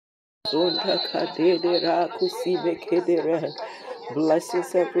Blessings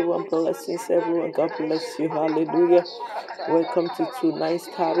everyone, blessings everyone. God bless you. Hallelujah. Welcome to tonight's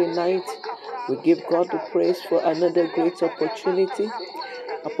Tarry night. We give God the praise for another great opportunity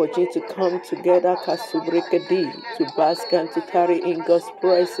to come together to bask and to tarry in God's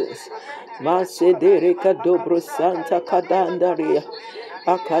presence. Masedereka dobro santa kadandaria.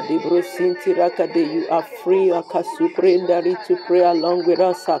 Akadibro sinti rakade, you are free akasuprendari to pray along with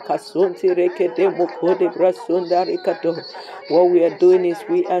us. Akasunti rekede mokode brasundari kado. What we are doing is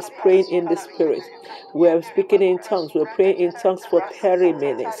we are praying in the spirit. We are speaking in tongues. We are praying in tongues for 30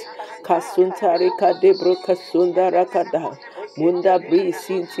 minutes. Kasuntari kadebro kasunda rakada. Munda bri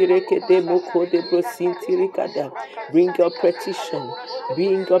sintireke de moko de bro sintirikada. Bring your petition.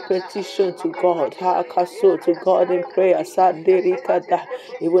 Bring your petition to God. Hakaso to God in prayer. Saderikada.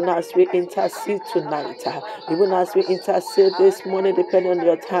 Even as we intercede tonight. Even as we intercede this morning, depending on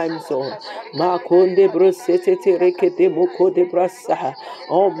your time zone. Makonde bro setereke de moko de brasa.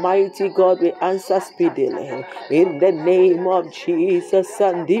 Almighty God, we answer speedily. In the name of Jesus.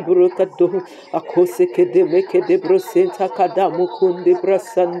 Sandibrukado. Akoseke de meke de bro sentakada. Mukundi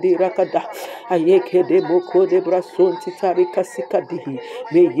brasandi rakada ayeke de moko de brasonti tarika sikadihi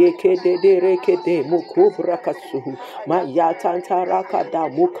me yeke de reke de moko brakasu mayata tarakada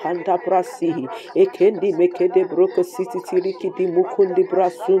mukanda brasihi ekendi meke de broko city tiriki di mukundi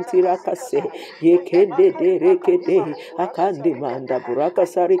brasunti rakase yeke de reke de akandi manda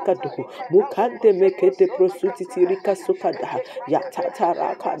burakasari kadu mukande meke de prosuti tirika sukada yata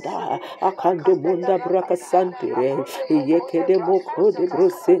tarakada akando munda brakasantere yekede moko de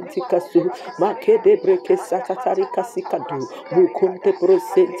brosenti kasu makede breke satatari kasikadu mukunte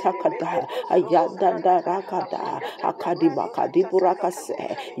brosenta kada ayanda darakada akadi makadi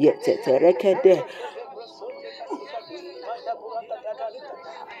burakase yeteterekede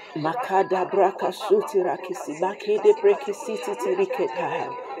makada braka suti rakisi makede breke siti tirikeda.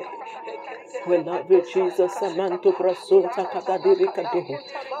 We love you, Jesus. Samanto brasonta kakadirikado.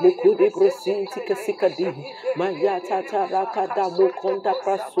 Mukude brosinti kasikadi. Mayata tarakada mukonda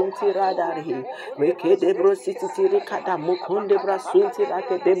brasunti radari. Rekede brositi tirikada mukonde brasunti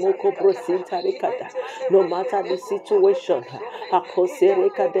rakede moko brosinta rikada. No matter the situation,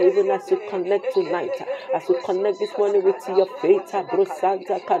 even as you connect tonight, as you connect this morning with your faith,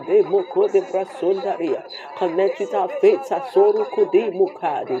 brosanta kade moko de brasondaria. Connect with our faith, soru kude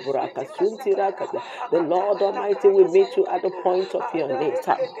mukade brakasunti. The Lord Almighty will meet you at the point of your need.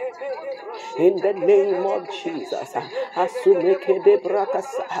 In the name of Jesus, asumeke de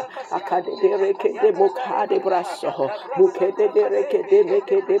brakasa, akade de reke de mokade braso, mukede de reke de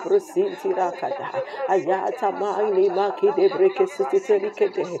meke de brosinti rakada, ayata mani maki de breke siti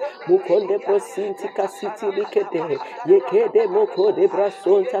rikede, mukonde brosinti kasiti rikede, yeke de moko de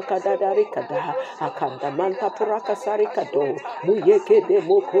brasonta kadada rikada, akanda manta purakasari kado, muyeke de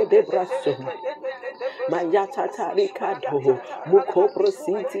moko de braso. Mayata tarikado, muko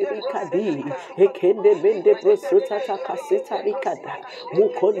prosinti rikadi, ekende bende prosota takasita rikada,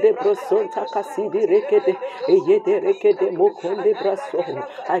 mukonde prosonta kasidi rekede, eyede rekede mukonde braso,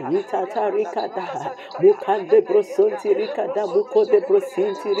 ayita tarikada, mukande prosonti rikada, mukonde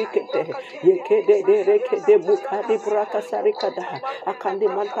prosinti rikede, yekede de rekede mukadi brakasarikada, akande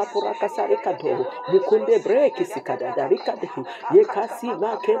manta purakasarikado, mukunde breki sikada darikade, yekasi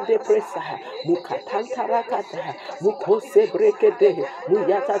makende presa, mukatantarakada, mukose brekede,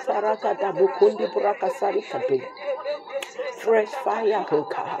 muyatatarakada, mukundi brakasarikado. Fresh fire, oh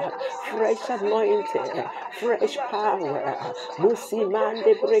God, fresh anointing, fresh power,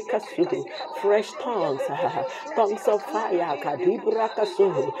 musimande brekasu, fresh tongues, tongues of fire,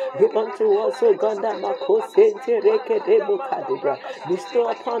 kadibrakasu, give unto us, O God, makosente rekede mukadibra, bestow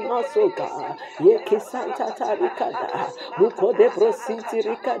upon us, O God, yekisanta tarikada, mukode brosinti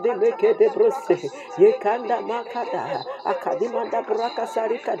rikade mekede brose, yekanda makada, akadimanda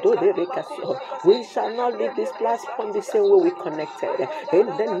brakasarika do de rekaso. We shall not leave this platform the same way we connected. In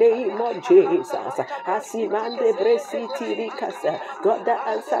the name of Jesus, Asimande Bresiti Rikasa, God that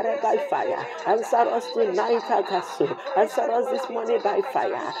answered by fire, answer us tonight, Agasu, answer us this morning by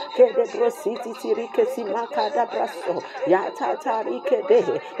fire. Kede Brositi Tirikesi Makada Braso, Yatata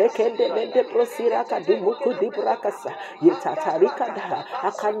Rikede, Ekende Mende Brosiraka Dumuku di Brakasa, Yetatarikada,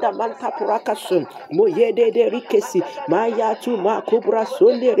 Akanda Manta Purakasun, Moyede de Rikesi, Maya to Makubra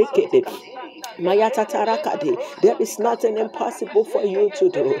Sunde Rikede. Mayatatarakade. There is nothing impossible for you to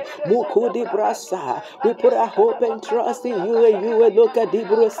do. Mukudi brasa. We put our hope and trust in you and you and look at the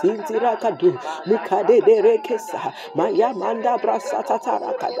brosinti rakadu. Mukade de rekesa. Maya manda brasa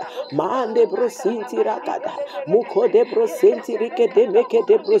tatarakada. Mande brosinti rakada. Mukode brosinti rike de meke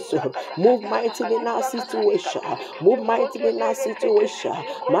de broso. Move mightily in our situation. Move mightily in our situation.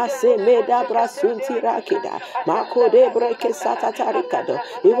 Mase meda brasunti rakida. Makode breke satatarikado.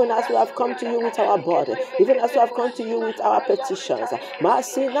 Even as we have come to you with our body, even as we have come to you with our petitions.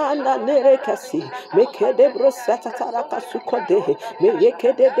 Masinanda nerekasi, mekede brosata taraka sukode,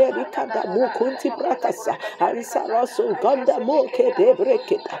 meyekede derikada mukunti brakasa, ansaraso ganda mokede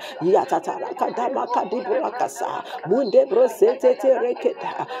brekeda, yatataraka damaka di brakasa, munde brosete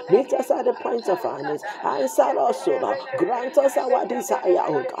terekeda. Meet us at the point of our needs. Answer us, O Lord. Grant us our desire,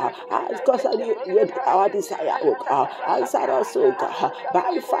 O God. Ask us our desire, O God. Answer us, O God,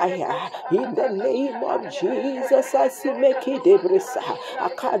 by fire. In the name of Jesus, I see make it debrisa.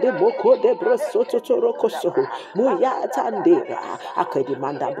 Akade moko debroso totorokoso. Muyatandera.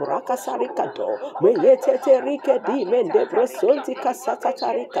 Akadimanda buraka sarikado. Meyete rike di mende brosonti kasata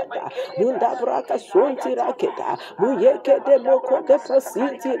tarikada. Munda buraka sonti rakeda. Muyeke de moko de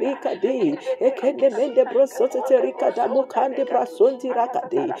prosinti rikadi. Ekende mende brosote terikada mukande brasonti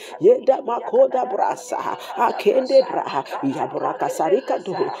rakadi. Yeda makoda brasa. Akende bra. Yaburaka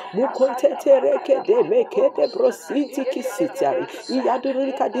sarikado. Mukontetereke de mekete brositi kisitari.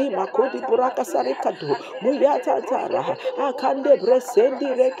 Iyadurika di makodi buraka sarikado. Muyatatara. Akande bresendi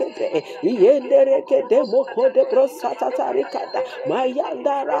rekede. Iyende rekede mokode brosata tarikada.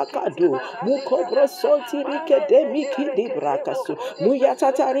 Mayanda rakado. Muko brosoti rikede mikidi brakasu.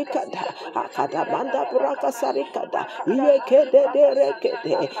 Muyatatarikada. Akada manda buraka sarikada. Iyekede de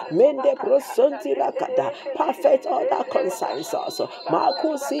rekede. Mende brosonti rakada. Perfect all that concerns us.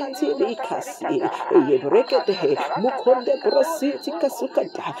 Marco Sinti Rikasi, Yebrekede, Mukonde Brositi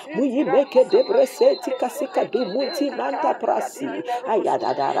Kasukada, Muyi make de Breseti Kasikadu, Multi Manta Prasi,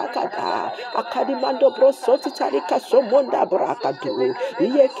 Ayada Rakada, Akadimando Brosoti Tarika Somonda Brakadu,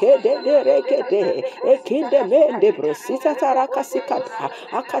 Yekede de Rekede, Ekinde Mende Brosita Tarakasikada,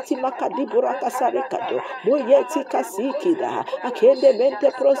 Akati Makadi Burakasarikado, Muyeti Kasikida, Akende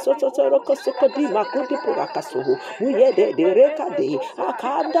Mente Prosoto Rokosokodi Makudi Burakasu, Muyede de Rekade,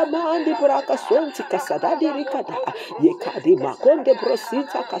 Akanda Mandi Burakasonti Kasadadi Rikada, Yekadi Makonde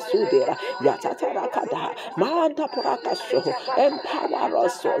Brosita Kasudera, Yatata Rakada, Manda Burakaso, empower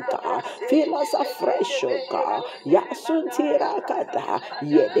us, O God, fill us afresh, O God, Yasunti Rakada,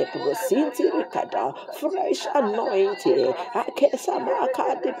 Yede Brosinti Rikada, fresh anointing, Akesa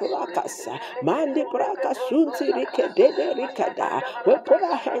Makadi Burakasa, Mandi Burakasunti Rikede Rikada, we put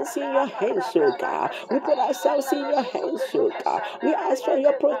our hands in your hands, O God, we put ourselves in your hands, O God. We ask for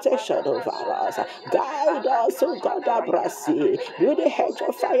your protection over us. Guide us, O God, Abrasi. Build a hedge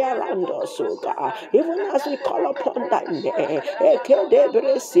of fire around us, O God. Even as we call upon thy name.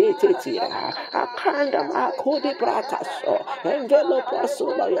 Akanda makudi brakaso. Envelope us, O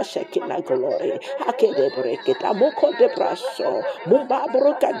Lord, your Shekinah glory. Akede breketa moko de braso.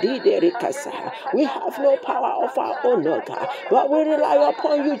 Mubabroka dide rikasa. We have no power of our own, O God, but we rely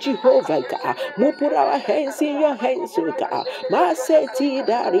upon you, Jehovah God. We put our hands in your hands, O God. Maseti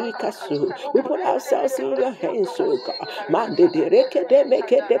darikasu. We put ourselves in your hands, O God. Mande de reke de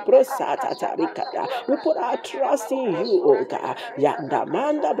meke de prosata tarikada. We put our trust in you, O God. Yanda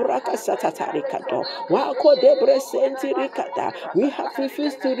manda braka sata tarikado. Wako de bresenti rikada. We have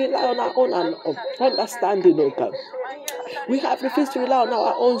refused to rely on our own understanding, O God. We have refused to rely on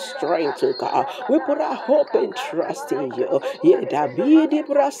our own strength, O God. We put our hope and trust in you. Yedabidi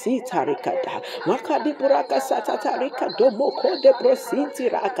brasita rikada. Makadi buraka satatarika domoko de brosinti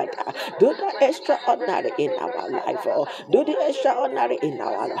rakada. Do the extraordinary in our life. Do the extraordinary in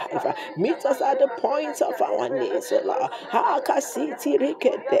our life. Meet us at the point of our needs, O Lord. Hakasiti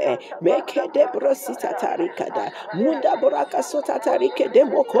rikede. Meke de brosita tarikada. Munda buraka sotatarike de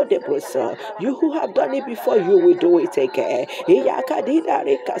moko de broso. You who have done it before, you will do it again.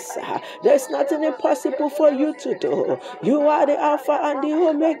 There's nothing impossible for you to do. You are the Alpha and the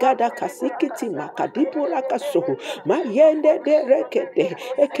Omega. Da kasikiti makadipura kaso. Mayende de rekede.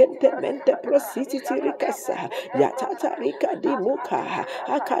 Ekente mente prosititi rikasa. Yatata rika di muka.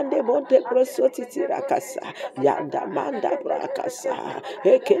 Akande monte prosotiti rakasa. Yanda manda brakasa.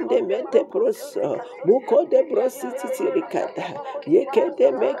 Ekende mente proso. Muko de prosititi rikada.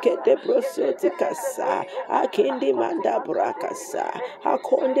 Yekede meke de prosotikasa. Akindi manda manda brakasa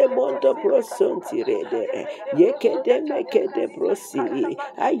akonde mondo brosonti redere yekede mekede brosi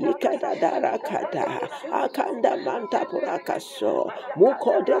ayikada darakada akanda manta brakaso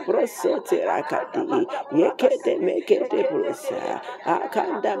mukode brosoti rakadi yekede mekede brosa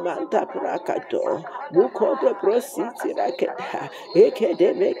akanda manta brakato mukode brositi rakada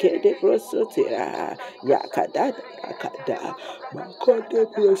ekede mekede brosotira yakada rakada makode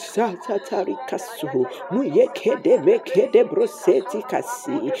brosata tarikasu muyekede mekede broseti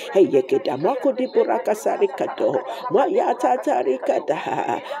kasi yekeda makodi burakasari kato mayata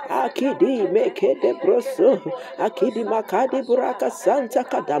tarikada akidi mekede broso akidi makadi buraka santa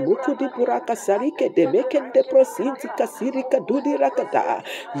kada mukudi burakasari kede mekede prosinti kasiri kadudi rakada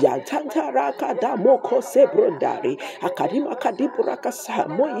yantanta rakada moko sebrondari akadima kadi burakasa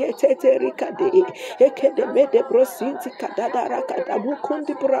moyete rikade ekede mede prosinti kadada rakada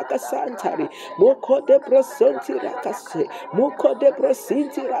mukundi burakasantari moko de brosonti rakase muko de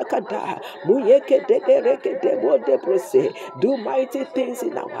brosinti rakada muyeke de reke de de brose. Do mighty things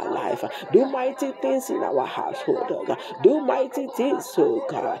in our life, do mighty things in our household, oh God. Do mighty things, oh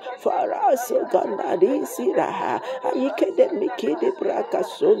God, for us, oh God. Nadisi raha ayike de miki de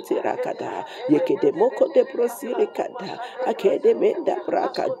brakasonti rakada yeke de moko de brosiri kada akede menda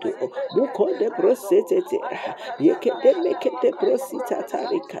brakado muko de brosete yeke de meke de brosita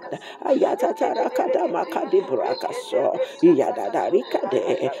tarikada ayata tarakada makadi brakaso yada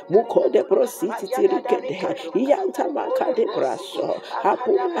darikade muko de brositi tirikede yanta makade braso. I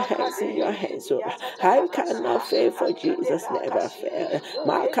put my hands in your hands, oh. I cannot fail, for Jesus never fail.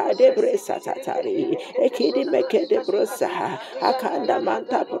 Makade bresa tatari ekidi mekede brosa akanda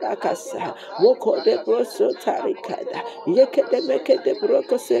manta brakasa muko de broso tarikada yekede mekede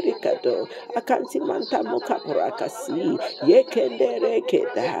broko serikado akanti manta muka brakasi yekende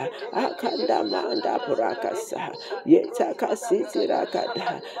rekeda akanda manda brakasa yetakasi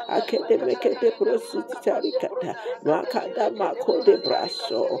tirakada akede mekede broso tarikada makada makode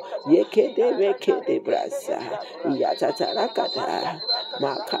braso yekede mekede brasa yatatarakada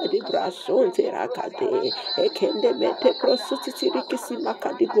makadi braso terakade ekende mete prosuti tirikisi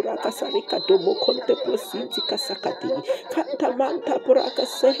makadi buraka sarika domo konte prosinti kasakadi kanta manta buraka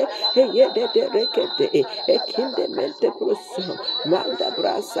sehe yede de rekede ekende mente prosu manda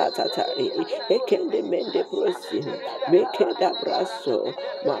brasa tatari ekende mente prosi mekeda braso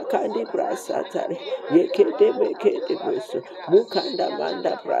makadi brasa tari yekede mekede prosu mukanda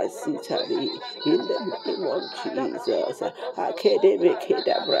manda brasi tari in the name of Jesus akede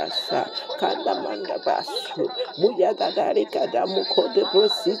mekeda brasa kanda manda basu muyaga darika da mukode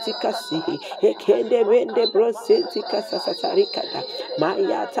brositi kasi ekende mende brositi kasasatari kada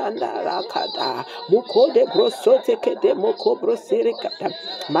maya tanda rakada mukode brosote kede moko brosiri kada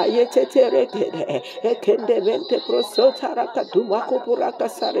mayete tere kede ekende mente brosota rakadu mako buraka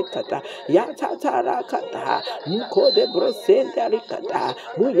sari kada yata rakada mukode brosenda rikada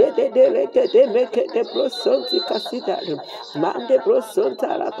muyede de meke de brosonti kasidari mande brosonta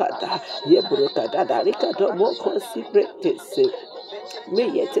rakada yebruka dadarika do moko sibrete se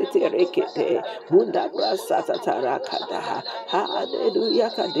meyete rekete munda brasa tatarakada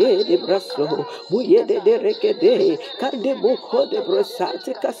hallelujah kade de braso muyede de rekede kade moko de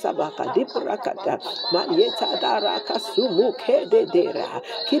brosati kasabaka de brakata mayeta daraka sumu kede dera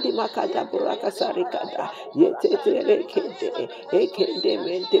kidi makada braka sarikada yete rekede ekende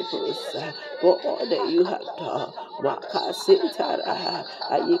mente brosa for all that you have done makasitara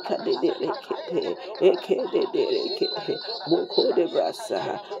ayika de rekede ekede de rekede moko de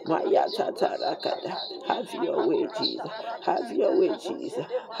brasa mayata tarakada. Have your way, Jesus. Have your way, Jesus.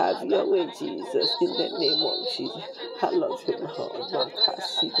 Have your way, Jesus. In the name of Jesus. I love you, Lord.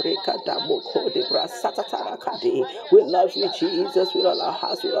 Makasi brekada moko de brasa tarakade. We love you, Jesus, with all our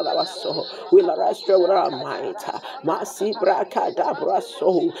hearts, with all our soul, with all our strength, with all our might. Masi brakada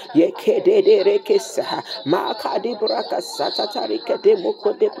braso yekede de rekesa makadi brakasa tatarikade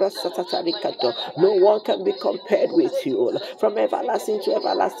moko de brasa tatarikado. No one can be compared with you. From everlasting to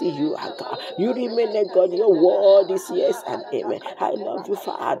everlasting, you are God. You remain a God. Your word is yes and amen. I love you,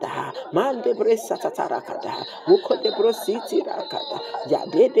 Father. Mande bresa tatarakada. Muko de brositi rakada.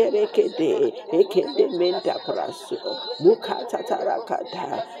 Yade de rekede. Ekede menta braso. Muka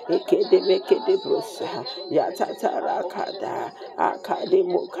tatarakada. Ekede mekede brosa. Yatatarakada. Akade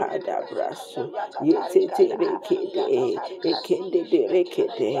mukada braso. Yetete rekede. Ekende de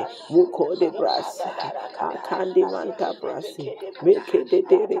rekede. Muko de brasa. Akandi manta brasi. Meke de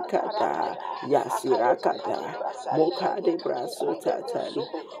Derekada, Yasirakada, Moka de Braso Tatari,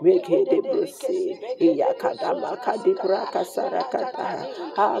 Meke de Brose, Yakada Maka de Braka Sarakada,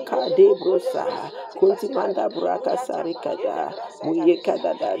 Haka de Brosa, Kuntimanda Braka Sarikada,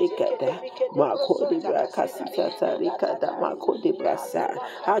 Muyekada Darikada, Mako de Braka Sitatarikada, Mako de Brasa,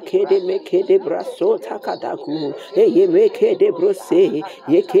 Hake de Meke de Braso Takadaku, Eye Meke de Brose,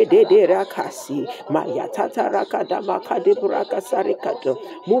 Yeke de Rakasi, Mayatata Rakada Maka de Braka Sarikado,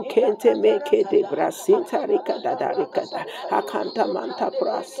 Mukente Meke de Brasinta Rikada Darikada, Akanta Manta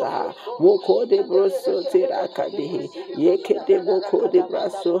Prasa, Moko de Broso Tirakadi, Yeke de Moko de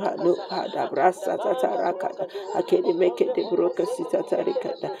Braso Hanu Hada Brasa Tatarakada, Akede Meke de Broka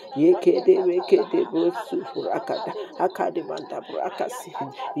Sitatarikada, Yeke de Meke de Brosu Furakada, Akade Manta Brakasi,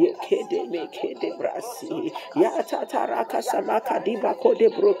 Yeke de Meke de Brasi, Yatataraka Samaka di Bako de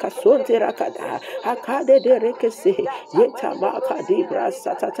Broka Sonte Rakada, Akade de Rekese, Yetamaka di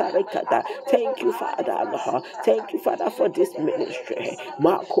Brasa Tatarakada. Thank you, Father, Lord. Thank you, Father, for this ministry.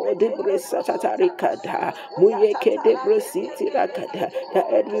 Mako de Bresa Tatarikada, Muyeke de Bresiti Rakada, that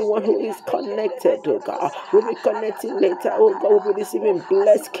everyone who is connected, oh God, will be connecting later, oh God, will be receiving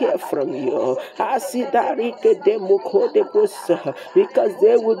blessed care from you. Asidarike de Moko de Brosa, because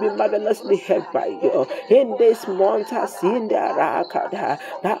they will be marvelously helped by you. In this month, Asinda Rakada,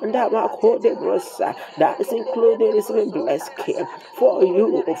 that Mako de Brosa, that is including receiving blessed care for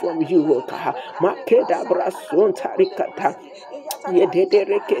you, from you, oh God. Makeda Brasun Tarikata. Yedede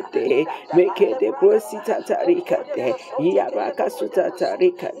rekete, mekede brosita tarikate, yabaka suta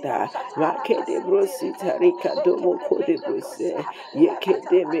tarikada, makede brosita rikado moko de brose,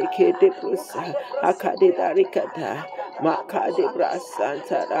 yekede mekede brosa, akade darikada, makade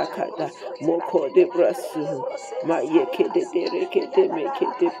brasanta rakada, moko de brasu, ma yekede rekete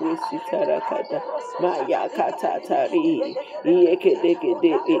mekede brosita rakada, ma yakata tari, yekede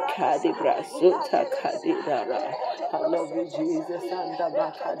kede ikade brasu takade dara. I love you, Jesus. Anda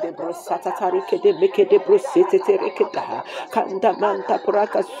baka de brosata tarike de meke de brosete terekeda. Kanda manta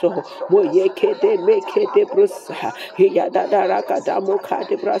prakaso. Moyeke de meke de brosa. Hiya da daraka da moka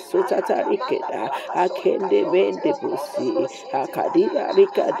de brasota tarikeda. Akende mende brosi. Akadida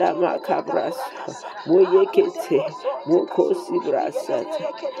rika da maka brasa. Moyeke te. Mokosi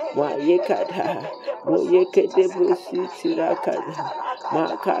brasata. Moyeka da. Moyeke de brosi tirakada.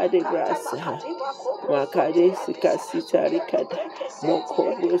 Maka de brasa. Makade sikasita rikada moko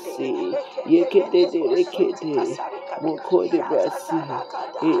brosi yekede de rekede moko de brasi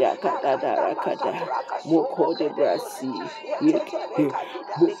yakada darakada moko de brasi yekede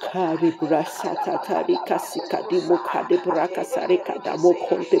mokade brasata tarika sikadi mokade brakasarikada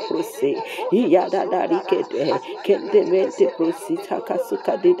mokonte brose yada darikede kende mente brosi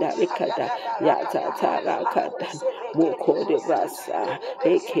takasukade darikada yata tarakada moko de brasa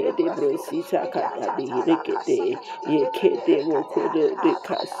ekede brosi takada rekete yekede mokodo de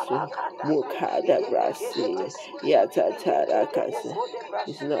kasu mokada brasi yatatara kasa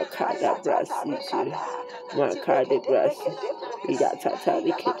is not kada brasi tiri makade brasi yatatara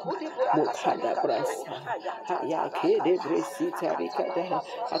rekete mokada brasi yakede brasi tarikada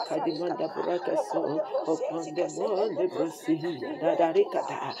akadimanda brakaso upon the monde brasi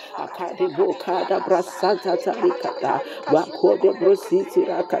yadadarikada akade mokada brasanta tarikada wakode brasi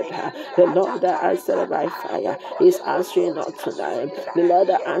tirakada. The Lord that answered by fire is answering us tonight. The Lord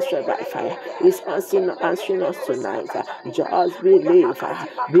that answered by fire is answering us tonight. Just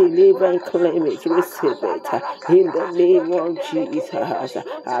believe and claim it, receive it. In the name of Jesus.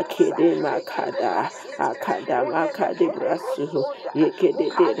 Akede makada, akada makade brasu, yekede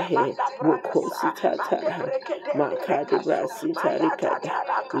dede, mukosi tatara, makade brasi tarikada,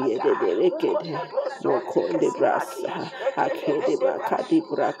 yede rekede, mokonde brasa, akede makadi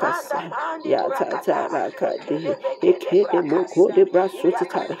brakasa. Yatata kade ekede moko de braso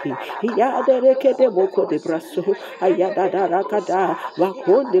titari yada rekede moko de braso ayada darakada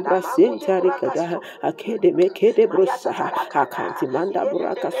makonde brasenta rikada akede mekede brosa akanti manda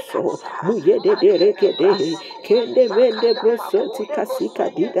brakaso muyede de rekede kende mende broso tikasika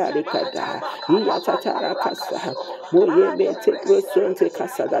dida rikada yatata rakasa moye mente broso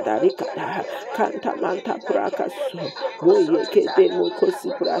tikasada darikada kanta manta brakaso moye kede moko si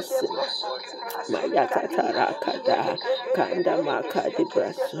brase Mayakata rakada kanda makadi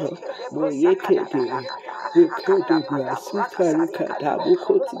braso moyekede bekede brasi tarikada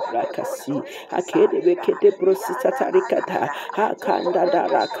bukoti brakasi akede bekede brosi tatarikada hakanda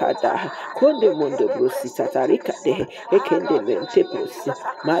darakada konde monde brosi tatarikade ekende mente brosi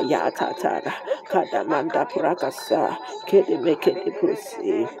mayakatara kada manda prakasa Rakada, Kede Mekede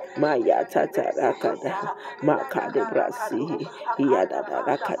Brusi, Maya Tata Rakada, Makade Brasi, Yada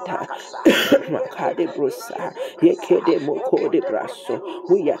Rakada, Makade Brusa, Yekede Mokode Braso,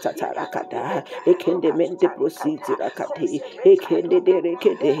 Uyatata Rakada, Ekende Mende Brositi Rakati, Ekende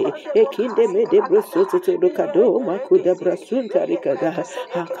Derekede, Ekinde Mede Brosoto Lokado, Makuda Brasunta Rikada,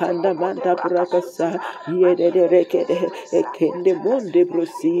 Hakanda Manda Brakasa, Yede Rekede, Ekende Monde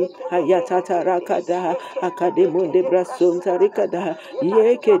Brosi, Ayatata Rakada, Akademonde Brasunta Rikada,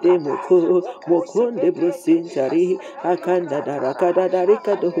 Yekede Moko, Mokonde Brosintari, Akanda Darakada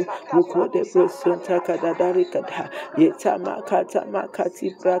Darikado, Mukode Brosunta Kadadarikada, Yetama Kata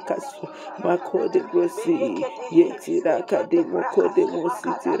Makati Brakasu, Makode Brosi, Yetirakade Mokode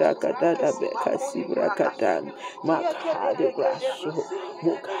Mositirakada Bekasi Brakadan, Makade Braso,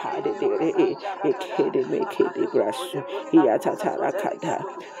 Mukade Dere, Ekede Mekede Braso, Yatatarakada,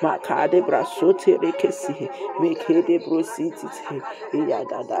 Makade Braso Terekesi, Mekede Brositi,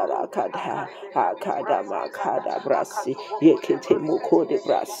 Yadadarakada, Akada Makada Brasi, Yekete Mokode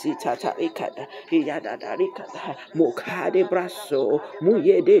Brasi Tatarikada, Yadadarikada, Mokade Braso,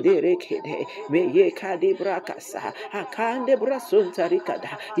 Muyede Derekede, Meyekade Brakasa, Akande Brasun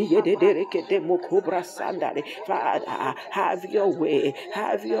Tarikada, Yede Derekede Mokobra Sandari. Father, have your way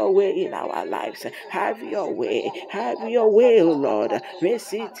in our lives, have your way, O Lord.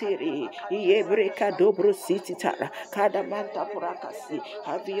 Mesitiri, Yebreka Dobro Sititara, Kadamanta Purakasi,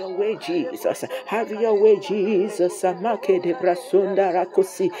 have your way, Jesus, have your way, Jesus, Samake de Brasunda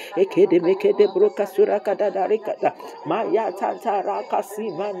Rakosi, Ekede Meke de Brokasura Kadadarikada, Maya Tantara Kasi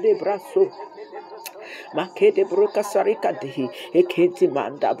Mande Braso. Makede broka sarika dihi ekenti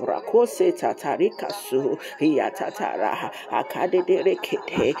manda brako se tatarika su yatatara akade de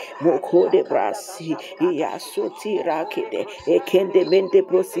rekete mokode brasi yasuti rakede ekende mende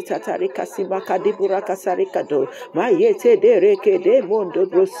brosi tatarika simakade buraka sarika do mayete de rekede mondo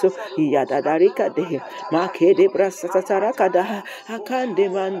broso yadadarika de makede brasa tataraka da akande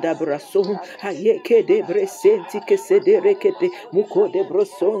manda braso ayekede bresenti kesede rekete mukode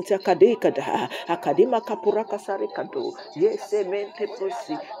broso takadeka da akadima kapuraka sarikado yese mente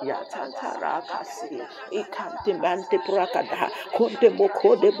pusi ya tantara kasi ikante mante purakada konte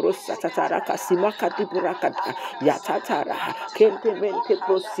mokode brosa tatara kasi makati purakada ya tatara kente mente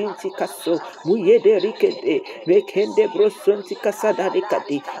prosinti kaso muyede rikede mekende brosonti kasada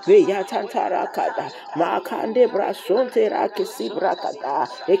rikadi ve ya tantara kada makande brasonte rakisi brakada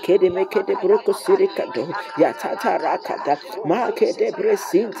ekede mekede broko sirikado ya tatara kada makede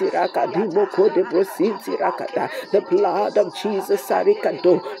bresinti rakadi mokode brosinti rakada. The blood of Jesus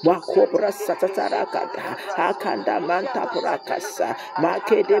sarikado makobra satatarakada akanda manta prakasa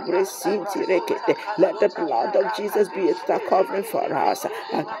makede bresinti rekede. Let the blood of Jesus be a covering for us.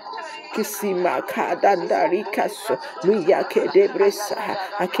 Kisima kadandari kaso muyake de bresa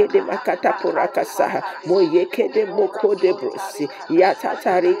akede makata purakasa moyeke de moko de brosi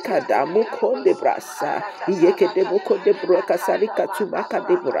yatatari kada moko de brasa yeke de moko de brakasa rikatu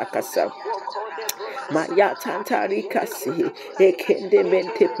makade burakasa Maya tantari kasi ekende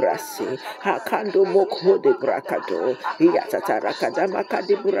mente prasi hakando moko de brakado yatatarakada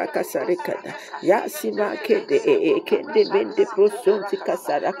makade burakasa rikada yasima kede ekende mente prosonti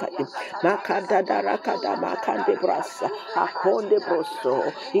kasarakadi makanda darakada makande brasa akonde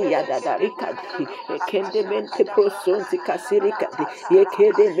broso yadadarikadi ekende mente prosonti kasirikadi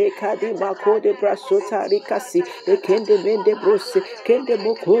yekede mekadi makode braso tarikasi ekende mende brose kende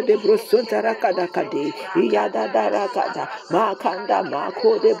mokode broso tarakada kade yadadarakada makanda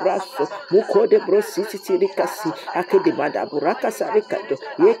makode braso mukode brositi tirikasi akede madaburaka sarikado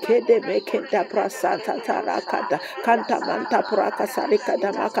yekede mekenda prasanta tarakada kanta manta praka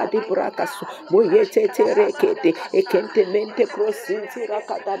sarikada makadi burakasu moyete terekede ekente mente prosinti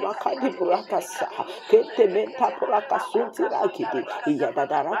rakada makadi burakasa kente menta prakasunti rakidi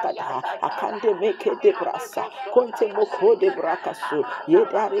yadadarakada akande mekede brasa konte mokode brakasu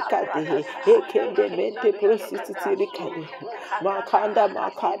yedarikade ekende mente prositi tirikade makanda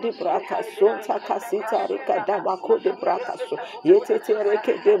makadi brakasu takasita rikada makode brakasu yete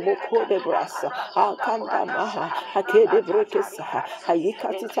terekede mokode brasa akanda maha akede brekesa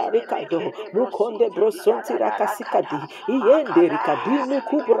ayikati tarikado mukonde brosonti rakasikadi iyende rikadimu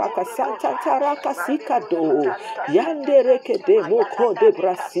kubraka santa tarakasikado yande rekede mokode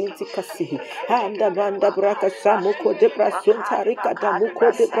brasinti kasi anda manda braka samoko de brasonta rikada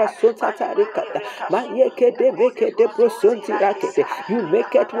mukode brasonta tarikada Mayekede mekede prosonti rakete. You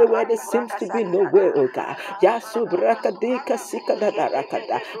make it where there seems to be no way, oh God. Yasubrakadika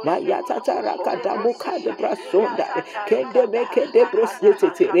sikadadarakada. Mayatata rakada mukade brasonda. Kende mekede prosete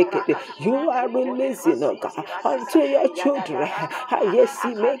rekete. You are releasing, oh God, unto your children.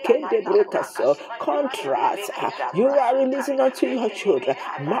 Yesi mekende brokaso. Contracts. You are releasing unto your children.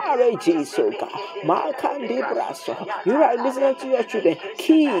 Marriages, oh God. Makande braso. You are releasing unto your children.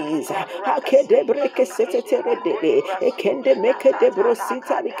 Keys. Hakede breke setete redede. Ekende mekede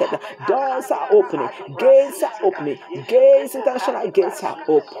brosita rikada. Doors are opening. Gates are opening. Gates, international gates are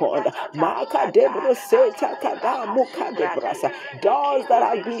opened. Maka debro seta kada muka debrasa. Doors that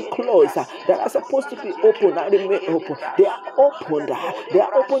are being closed, that are supposed to be open, and remain open. They are opened. They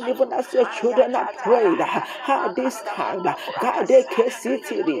are open even as your children are praying. This time, God,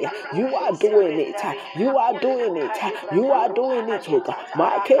 you are doing it. You are doing it. You are doing it.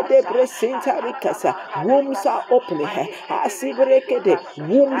 Maka debro seta rikasa. Wombs are opening.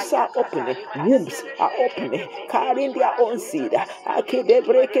 Wombs are opening. Wombs are opening, carrying their own seed.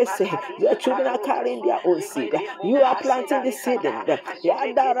 Your children are carrying their own seed. You are planting the seed in them.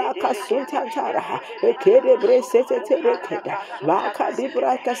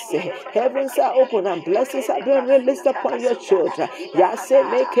 Heavens are open and blessings are being released upon your children.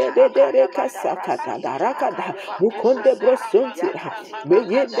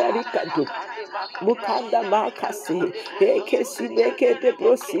 Mukanda makasi ekesi beke de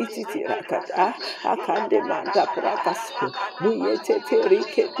prositi tirakata akande manda prakaso muyete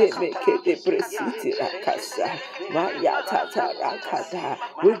terike de meke de presiti rakasa mayata tarakata.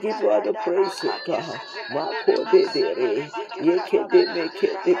 We give you all the praise, O God. Mako de dere yeke de meke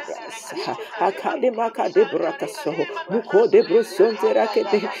de brasa akande maka de brakaso muko de brosonte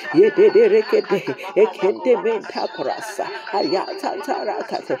rakete yede de rekete ekende menta prasa ayata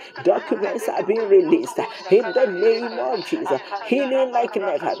tarakate. Documents are being released in the name of Jesus. Healing like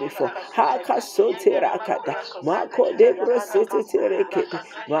never before. Hakasoterakada. Mako de brosete terekete.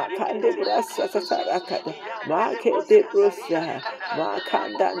 Makande brasa tarakada. Make de brosa.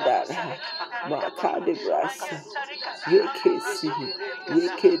 Makandandara. Makade brasa. Yekesi.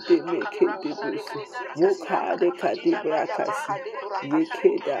 Yekede meke de brosa. Mukade kade brakasi.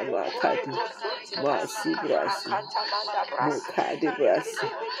 Yekeda makade. Masi brasi. Mukade brasi.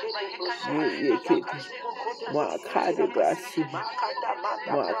 Yekede. Makade brasi.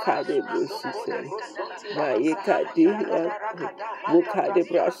 Makade brosise. Mayekade. Mukade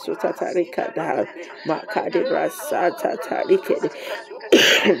braso tatarikada. Makade brasa tatarikede.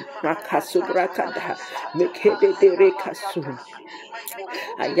 Makasubrakada. Mekede de rekasu.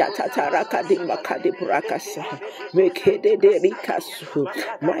 Ayatatara di makade burakasa. Mekede de rikasu.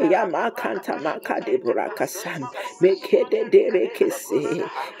 Maya makanta makade burakasan. Mekede de rekese.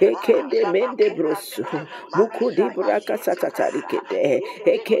 Ekende mende brosu. Mukudi burakasa tatarikede.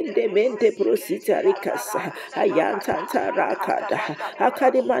 Ekende mende brosita rikasa. Ayantantara kada.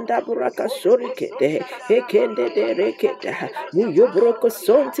 Akade manda burakasorikede. Ekende de rekeda. Muyo broko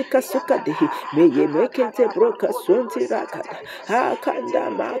sonti kasukadi. Meye mekente broka sonti rakada. Akanda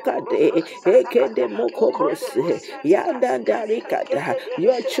makade ekende mokobrose yanda darikada.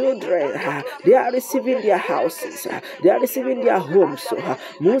 Your children, they are receiving their houses, they are receiving their homes.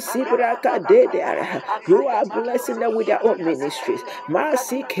 Musibraka de there. You are blessing them with their own ministries.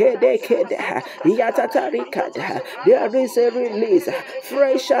 Masi kede kede yatatarikada. There is a release,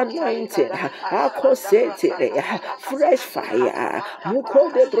 fresh anointing, akosete, fresh fire,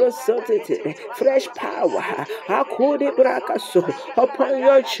 mukode brosote, fresh power, akode brakaso upon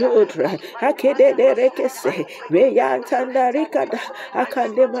your children. Akede de rekese, meyantanda rikada,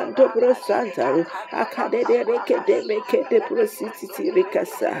 akande mando brosantaru, akade de rekede mekede prosititi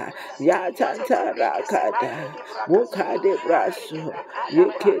rikasa, yatanta rakada, mukade braso,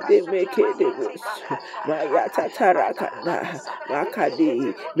 yekede mekede broso, mayatata rakada,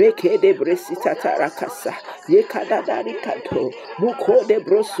 makade, mekede bresita tarakasa, yekada darikato, mukode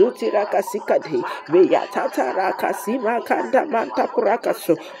brosuti rakasikade, meyatata rakasima kanda manta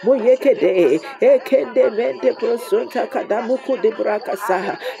prakaso, moyekede, ekende mente prosonta kada mukude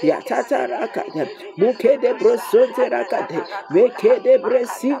brakasa, yatata rakada, mukede brosonte rakade, mekede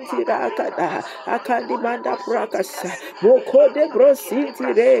bresinti rakada, akandi manda prakasa, mukode brosinti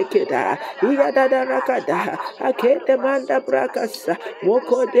rekeda, iyadada rakada, akende manda prakasa,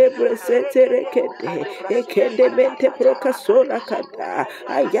 mukode bresente rekede, ekende mente prokaso rakada, kada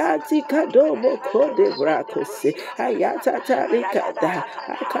ayati kadomo kode brakose ayata tarikada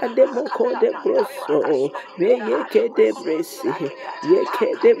akade mokode broso me yekede bresi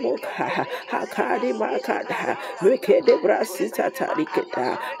yekede moka akade makada mekede brasita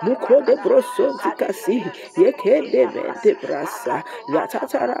tarikada mukode broso tikasi yekede mente brasa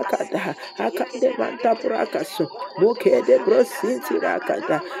yatatarakada akade manta brakaso mokede brosinti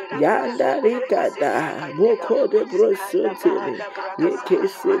rakada yanda rikada mokode brosotiri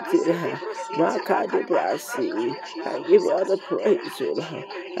yekesitira makade brasi. I give you all the praise, O Lord.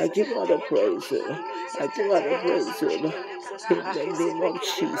 I give you all the praise, O Lord. I give you all the praise, O Lord. In the name of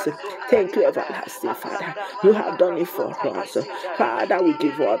Jesus. Thank you, everlasting Father. You have done it for us. Father, we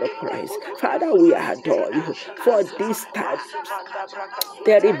give you all the praise. Father, we adore you for this time.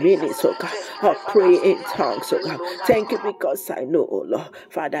 30 minutes, oh God, of praying in tongues, oh God. Thank you because I know, oh Lord,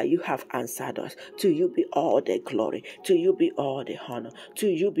 Father, you have answered us. To you be all the glory. To you be all the honor. To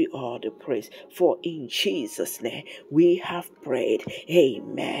you be all the praise. For in Jesus' name we have prayed.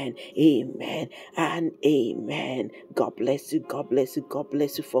 Amen, amen, and amen. God bless you. God bless you. God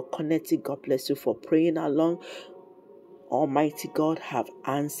bless you for connecting. God bless you for praying along. Almighty God have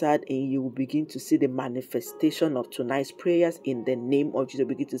answered, and you will begin to see the manifestation of tonight's prayers in the name of Jesus.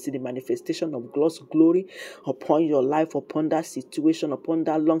 Begin to see the manifestation of God's glory upon your life, upon that situation, upon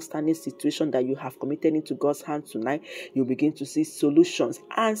that long-standing situation that you have committed into God's hand tonight. You begin to see solutions,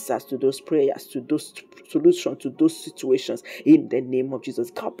 answers to those prayers, to those solutions, to those situations in the name of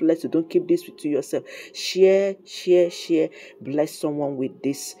Jesus. God bless you. Don't keep this to yourself. Share. Bless someone with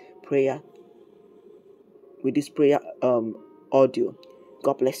this prayer audio.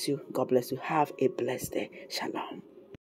 God bless you. God bless you. Have a blessed day. Shalom.